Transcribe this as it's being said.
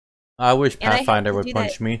I wish And I Pathfinder hate to would do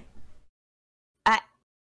punch that. me. I-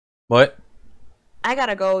 What? I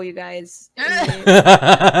gotta go, you guys.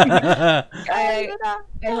 I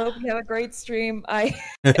hope you have a great stream. I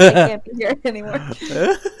can't be here anymore.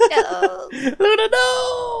 No. Luna,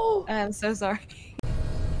 no! I'm so sorry.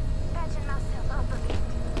 Patching myself up a bit.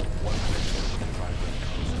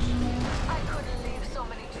 I couldn't leave so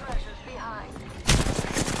many treasures behind.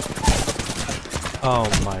 Oh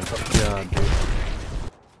my god, dude.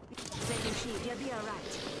 Taking sheet, you'll be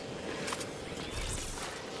alright.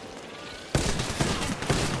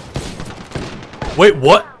 Wait,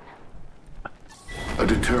 what? A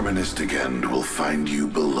deterministic end will find you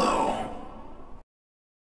below.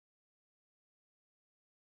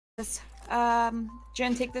 This, Jen,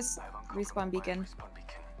 take this respawn beacon.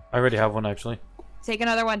 I already have one, actually. Take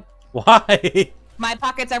another one. Why? My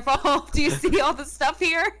pockets are full. Do you see all the stuff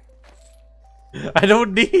here? I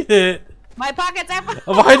don't need it. My pockets are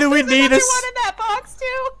full. Why do we need There's a one in that box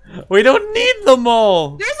too. We don't need them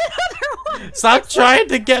all. There's another one. Stop trying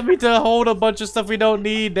to get me to hold a bunch of stuff we don't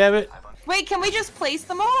need, damn it. Wait, can we just place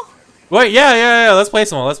them all? Wait, yeah. Let's place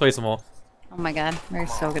them all. Let's place them all. Oh my god, we're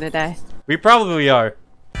so gonna die. We probably are.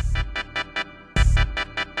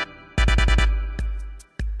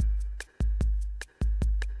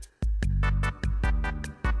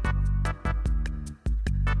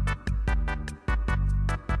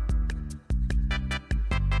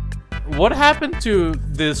 What happened to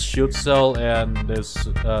this shield cell and this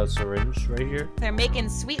syringe right here? They're making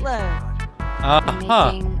sweet love. I'm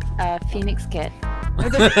making a Phoenix kit.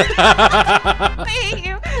 I hate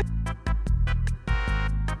you.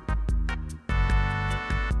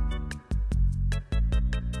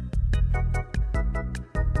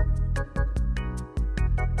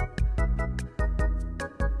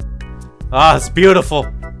 Ah, it's beautiful.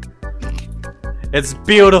 It's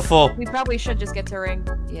beautiful. We probably should just get to ring.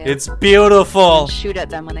 Yeah. It's beautiful. Shoot at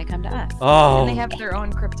them when they come to us. Oh, And they have their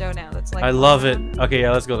own crypto now. That's like I love it. Okay,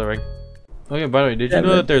 yeah, let's go to the ring. Okay, by the way, did you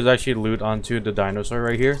know that there's actually loot onto the dinosaur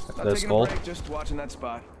right here? The skull? Just watching that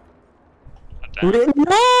spot.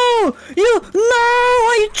 No! You! No!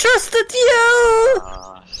 I trusted you!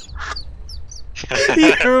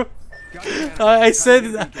 I said,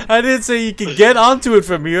 I didn't say you can get onto it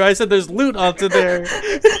from here. I said there's loot onto there.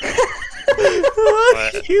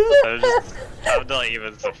 I'm not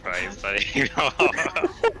even surprised anymore.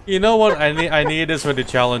 You know what? I need this for the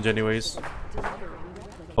challenge anyways.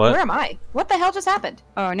 What? Where am I? What the hell just happened?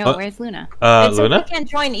 Oh no, where's Luna? It says Luna? you can't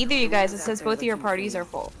join either of you guys. It says both of your parties are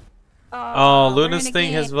full. Oh, we're Luna's in a thing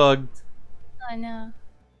game. has bugged. Oh no.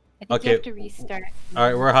 I think Okay. you have to restart.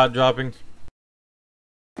 Alright, we're hot dropping.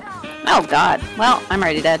 Oh god. Well, I'm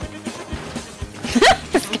already dead.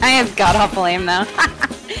 This guy has god awful aim though.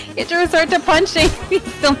 He drew a sword to punch me. He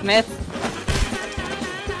still missed.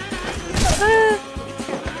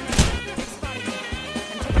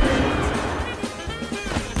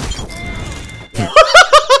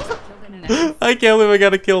 I can't believe I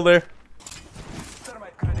got a kill there.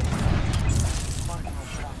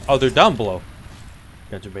 Oh, they're down below.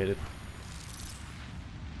 Got you baited.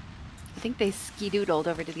 I think they ski-doodled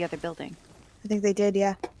over to the other building. I think they did,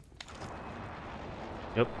 yeah.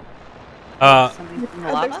 Yep. Something from the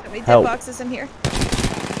Oh, there's lava? so many dead Help. boxes in here.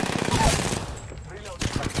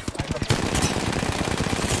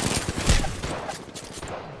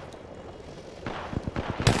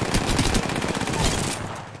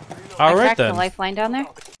 I Alright cracked the then. lifeline down there.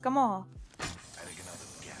 Come on.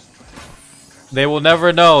 They will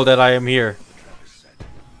never know that I am here.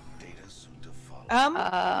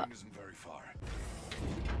 Oh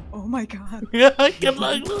my god. Yeah, I can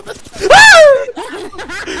like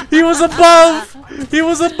He was above! He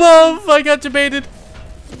was above! I got debated.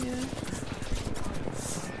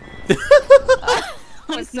 That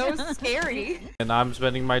was so scary. And I'm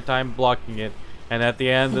spending my time blocking it. And at the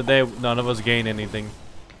end of the day, none of us gain anything.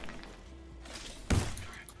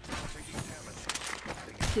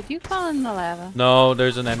 Did you fall in the lava? No,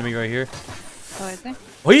 there's an enemy right here. Oh, is there?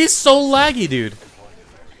 Oh, he's so laggy, dude.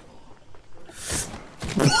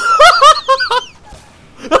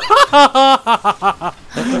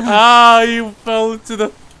 Ah, you fell into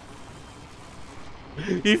the.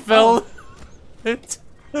 He fell. It.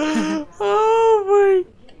 Oh my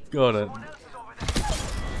god.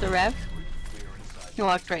 The Rev? He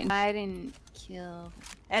walked right in. I didn't kill.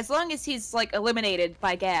 As long as he's like eliminated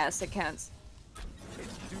by gas, it counts.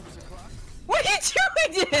 What are you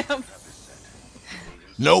doing to him?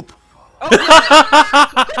 Nope.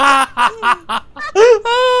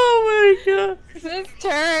 Oh my god. This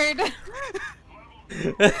turd.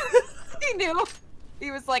 He knew.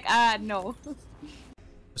 He was like, no.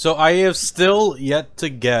 So I have still yet to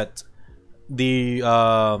get the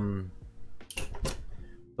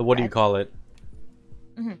what do you call it?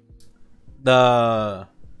 The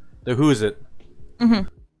who's it?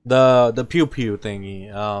 The pew pew thingy.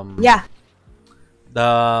 Yeah.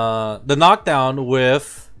 The knockdown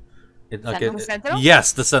with it, okay. The Sentinel?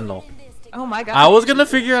 Yes, the Sentinel. Oh my god. I was gonna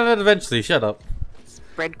figure it out eventually. Shut up.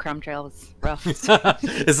 Breadcrumb trail was rough.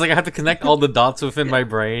 It's like I have to connect all the dots within my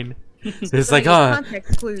brain. It's like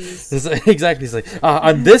context clues. It's like, exactly. It's like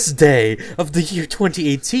on this day of the year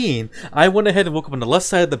 2018, I went ahead and woke up on the left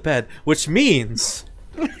side of the bed, which means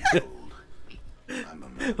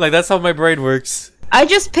like that's how my brain works. I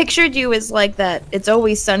just pictured you as like that It's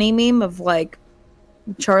Always Sunny meme of like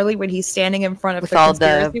Charlie when he's standing in front of With the all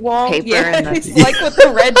conspiracy the wall. paper Yeah, and the- he's like with the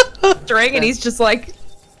red string and he's just like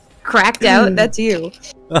cracked out. That's you.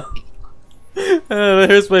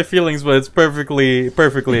 Here's my feelings, but it's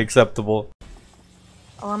perfectly acceptable.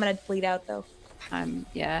 Oh, I'm gonna bleed out though.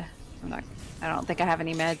 Yeah. I don't think I have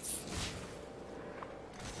any meds.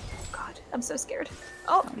 God, I'm so scared.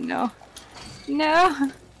 Oh, No. No.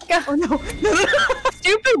 oh no.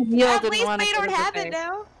 Stupid wheel At didn't least want to they go don't to the have it face.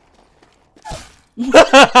 now.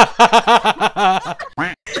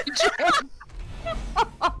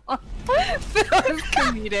 That was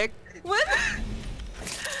comedic. What?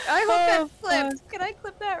 I hope that flips. Can I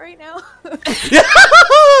clip that right now?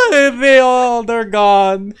 They're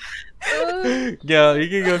gone. Yeah, you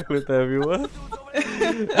can go quit that if you want.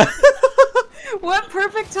 What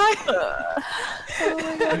perfect time? Oh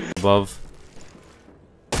my god. Above.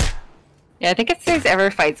 Yeah, I think if there's ever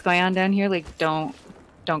fights going on down here, like don't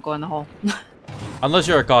go in the hole. Unless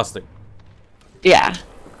you're a caustic. Yeah.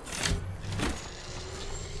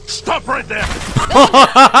 Stop right there!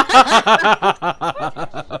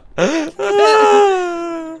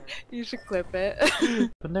 You should clip it.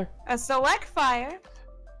 Been there. A select fire.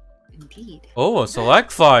 Indeed. Oh, a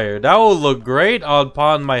select fire. That will look great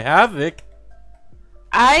upon my havoc.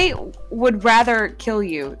 I would rather kill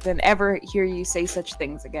you than ever hear you say such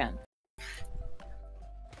things again.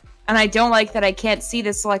 And I don't like that I can't see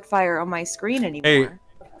the select fire on my screen anymore. Hey,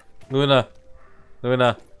 Luna.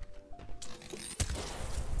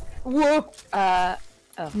 Whoa.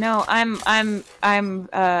 No, I'm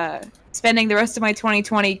spending the rest of my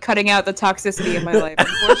 2020 cutting out the toxicity in my life.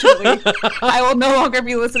 Unfortunately, I will no longer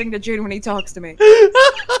be listening to Jun when he talks to me.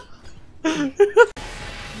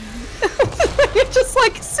 You're just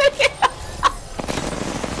like singing.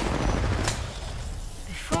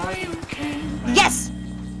 Yes.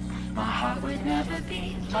 Come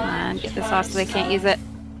on, get this off so they can't use it.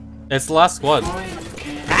 It's the last one.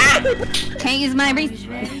 Can't use my reach.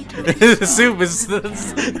 Soup is.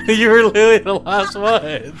 You were literally the last one.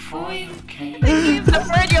 The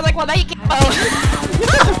word, you're like, well, now you can't. Oh.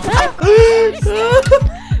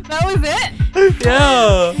 That was it?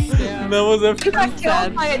 Yeah. That was You got everything.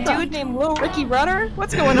 killed by a dude named Lil Ricky Rudder?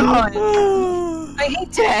 What's going on? I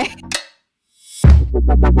hate today.